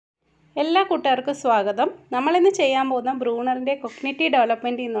എല്ലാ കൂട്ടുകാർക്കും സ്വാഗതം. നമ്മളിന്ന് ചെയ്യാൻ പോകുന്ന ബ്രൂണറിൻ്റെ കൊഗ്നിറ്റീവ്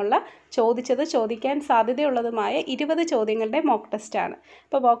ഡെവലപ്മെൻറ്റിൽ നിന്നുള്ള ചോദിക്കാൻ സാധ്യതയുള്ളതുമായ 20 ചോദ്യങ്ങളുടെ മോക്ക് ടെസ്റ്റാണ്.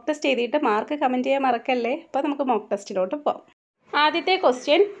 അപ്പോൾ മോക്ക് ടെസ്റ്റ് ചെയ്തിട്ട് മാർക്ക് കമൻറ്റ് ചെയ്യാൻ മറക്കല്ലേ. അപ്പോൾ നമുക്ക് മോക്ക് ടെസ്റ്റിലോട്ട് പോകാം. ആദ്യത്തെ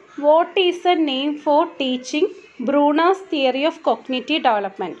question, what is A name for teaching Brunner's theory of cognitive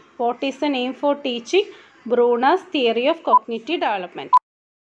development? What is A name for teaching Brunner's theory of cognitive development?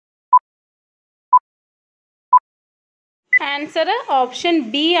 Answer option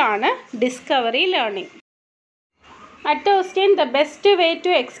B ആണ്, discovery learning. അടുത്ത question, the best way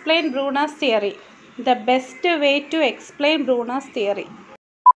to explain Brunner's theory. The best way to explain Brunner's theory.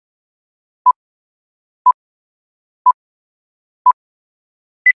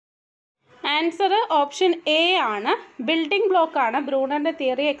 Answer option A ആണ്, building block ആണ് ബ്രൂണറിൻ്റെ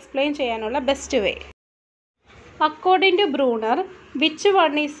theory explain ചെയ്യാനുള്ള best way. According to Bruner, which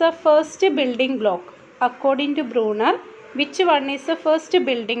one is the first building block? According to Bruner, which one is the first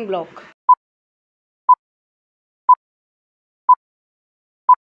building block?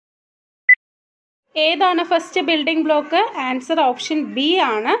 ഏതാണ് first building block? Answer option B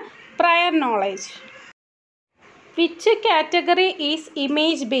ആണ്, prior knowledge. Which category is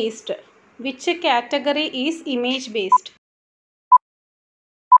image based? Which category is image based?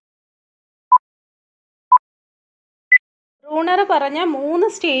 Bruner പറഞ്ഞ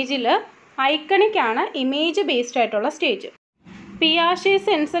 3 സ്റ്റേജിൽ iconic ആണ് image based ആയിട്ടുള്ള stage. പിയാഷെ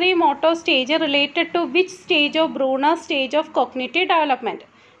sensory motto stage related to which stage of Bruner stage of cognitive development?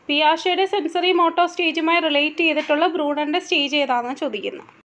 പിയാഷയുടെ sensory motto സ്റ്റേജുമായി relate ചെയ്തിട്ടുള്ള ബ്രൂണറിൻ്റെ stage ഏതാണെന്ന് ചോദിക്കുന്നു.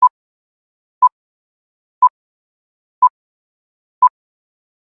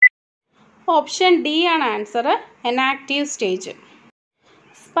 Option D ആണ് answer, enactive stage.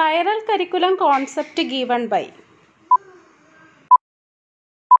 Spiral curriculum concept given by?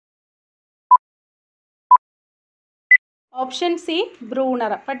 Option C,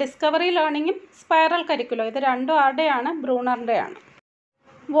 Bruner. അപ്പോൾ discovery ലേണിങ്ങും spiral curriculum ഇത് രണ്ടും ആരുടെയാണ്? ബ്രൂണറിൻ്റെയാണ്.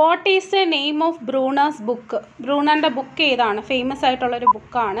 What is the name of Brunner's book? ബ്രൂണറിൻ്റെ book ഏതാണ്? Famous ആയിട്ടുള്ളൊരു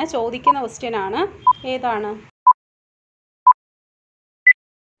ബുക്കാണ്, ചോദിക്കുന്ന ക്വസ്റ്റ്യൻ ആണ്. ഏതാണ്?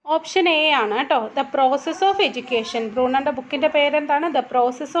 ഓപ്ഷൻ എ ആണ് കേട്ടോ, ദ പ്രോസസ് ഓഫ് എഡ്യൂക്കേഷൻ. ബ്രൂണറിൻ്റെ ബുക്കിൻ്റെ പേരെന്താണ്? The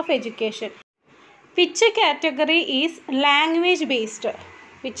process of education. Which category is language based?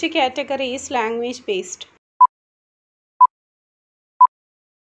 Which category is language based?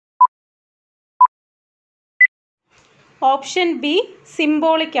 Option B,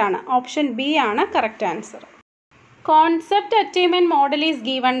 symbolic ആണ്. ഓപ്ഷൻ ബി ആണ് correct answer. Concept attainment model is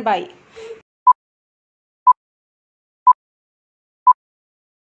given by?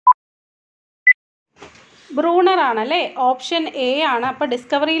 Bruner ആണല്ലേ. Option A ആണ്. അപ്പോൾ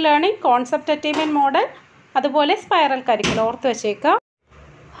discovery learning, concept attainment model, അതുപോലെ spiral curriculum ഓർത്ത് വെച്ചേക്കാം.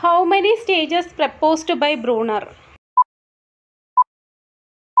 How many stages proposed by Bruner?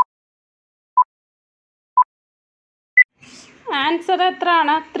 Answer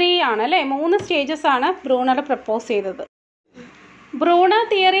എത്രയാണ്? 3 ആണ് അല്ലേ. 3 സ്റ്റേജസ് ആണ് ബ്രൂണർ പ്രപ്പോസ് ചെയ്തത്. Bruner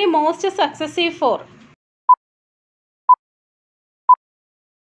theory most successive four?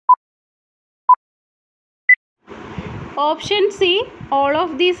 Option C, all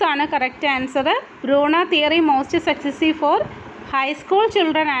of these ആണ് correct answer. Bruner theory most successive four high school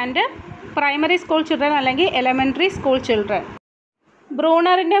children and primary school children അല്ലെങ്കിൽ elementary school children.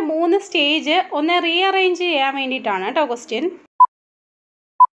 ബ്രൂണറിൻ്റെ 3 stage ഒന്ന് rearrange ചെയ്യാൻ വേണ്ടിയിട്ടാണ് കേട്ടോ question.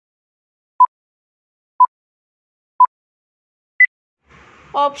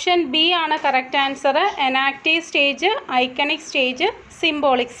 Option B ആണ് correct answer, enactive stage, iconic stage,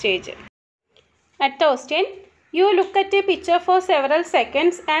 symbolic stage. അടുത്ത question, you look at A picture four several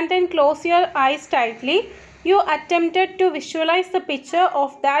seconds and then close your eyes tightly. U attempted to visualise the picture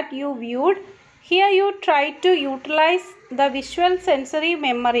of that you viewed. Here you try to utilize the visual sensory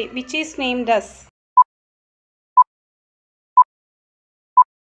memory which is named as?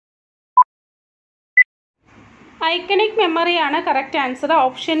 Iconic memory ആണ് correct answer.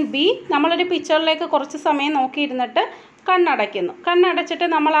 Option B. നമ്മളൊരു പിക്ചറിലേക്ക് കുറച്ച് സമയം നോക്കിയിരുന്നിട്ട് കണ്ണടച്ചിട്ട്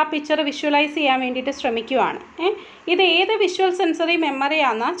നമ്മൾ ആ picture visualise ചെയ്യാൻ വേണ്ടിയിട്ട് ശ്രമിക്കുകയാണ്. ഇത് ഏത് വിഷ്വൽ സെൻസറി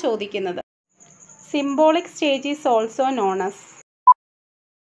മെമ്മറിയാണെന്നാണ് ചോദിക്കുന്നത്. Symbolic stage is also known as.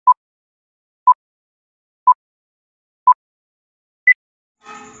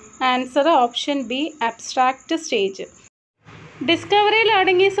 Answer option B, abstract stage. Discovery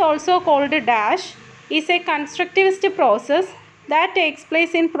learning is also called dash, is a constructivist process that takes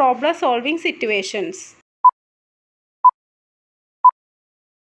place in problem solving situations.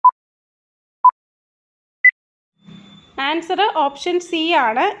 Answer option C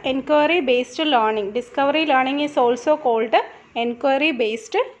ആണ്, enquiry based learning. Discovery learning is also called enquiry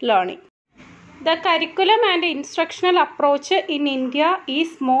based learning. The curriculum and instructional approach in India is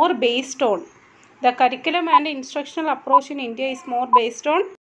more based on. The curriculum and instructional approach in India is more based on.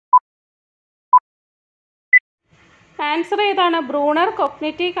 Answer ഏതാണ്? Bruner,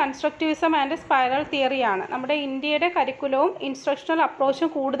 cognitive constructivism and spiral തിയറിയാണ്. നമ്മുടെ ഇന്ത്യയുടെ കരിക്കുലവും instructional അപ്രോച്ചും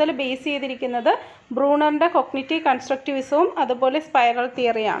കൂടുതൽ base ചെയ്തിരിക്കുന്നത് ബ്രൂണറിൻ്റെ cognitive കൺസ്ട്രക്റ്റിവിസവും അതുപോലെ spiral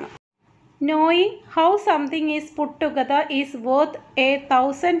തിയറിയാണ്. Knowing how something is put together is worth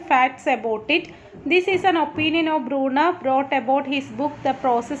 1,000 facts about it. This is an opinion of Bruner brought about his book The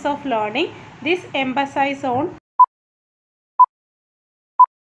Process of Learning. This emphasizes on.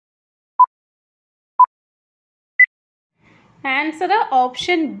 Answer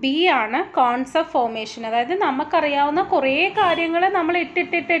option B ആണ്, concept formation. അതായത് നമുക്കറിയാവുന്ന കുറേ കാര്യങ്ങൾ നമ്മൾ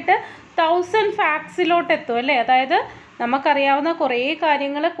ഇട്ടിട്ട് 1000 ഫാക്ട്സിലോട്ട് എത്തും അല്ലേ. അതായത് നമുക്കറിയാവുന്ന കുറേ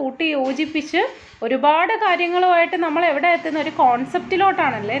കാര്യങ്ങൾ കൂട്ടി യോജിപ്പിച്ച് ഒരുപാട് കാര്യങ്ങളുമായിട്ട് നമ്മൾ എവിടെ എത്തുന്ന ഒരു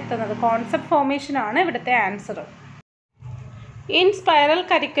കോൺസെപ്റ്റിലോട്ടാണല്ലേ എത്തുന്നത്. കോൺസെപ്റ്റ് ഫോർമേഷനാണ് ഇവിടുത്തെ answer. In spiral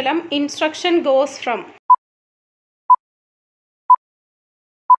curriculum instruction goes from.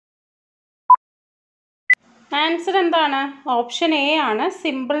 Answer എന്താണ്? ഓപ്ഷൻ എ ആണ്,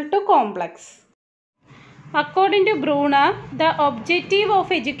 simple to complex. According to Bruner the objective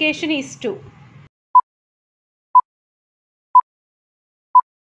of education is to.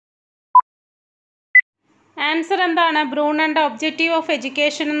 Answer എന്താണ്? ബ്രൂണറിൻ്റെ ഒബ്ജക്റ്റീവ് ഓഫ്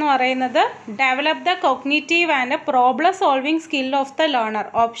എഡ്യൂക്കേഷൻ എന്ന് പറയുന്നത് develop the cognitive and problem solving skill of the learner.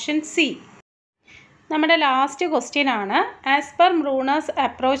 Option C. നമ്മുടെ last question ആണ്. As per Brunner's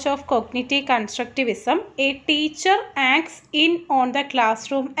approach of cognitive constructivism A teacher acts in on the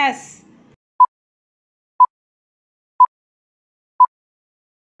class room as.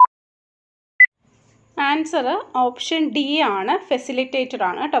 Answer option D ആണ്, facilitator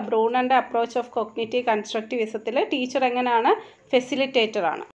ആണ് കേട്ടോ. ബ്രൂണറിൻ്റെ approach of cognitive കൺസ്ട്രക്റ്റിവിസത്തിൽ teacher എങ്ങനെയാണ്? Facilitator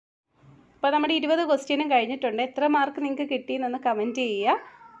ആണ്. അപ്പോൾ നമ്മുടെ 20 ക്വസ്റ്റ്യനും കഴിഞ്ഞിട്ടുണ്ട്. എത്ര മാർക്ക് നിങ്ങൾക്ക് കിട്ടിയെന്നൊന്ന് കമൻറ്റ് ചെയ്യുക.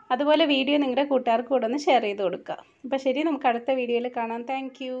 അതുപോലെ വീഡിയോ നിങ്ങളുടെ കൂട്ടുകാർക്ക് കൂടെ ഒന്ന് ഷെയർ ചെയ്ത് കൊടുക്കുക. അപ്പോൾ ശരി, നമുക്ക് അടുത്ത വീഡിയോയിൽ കാണാം.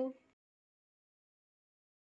 താങ്ക്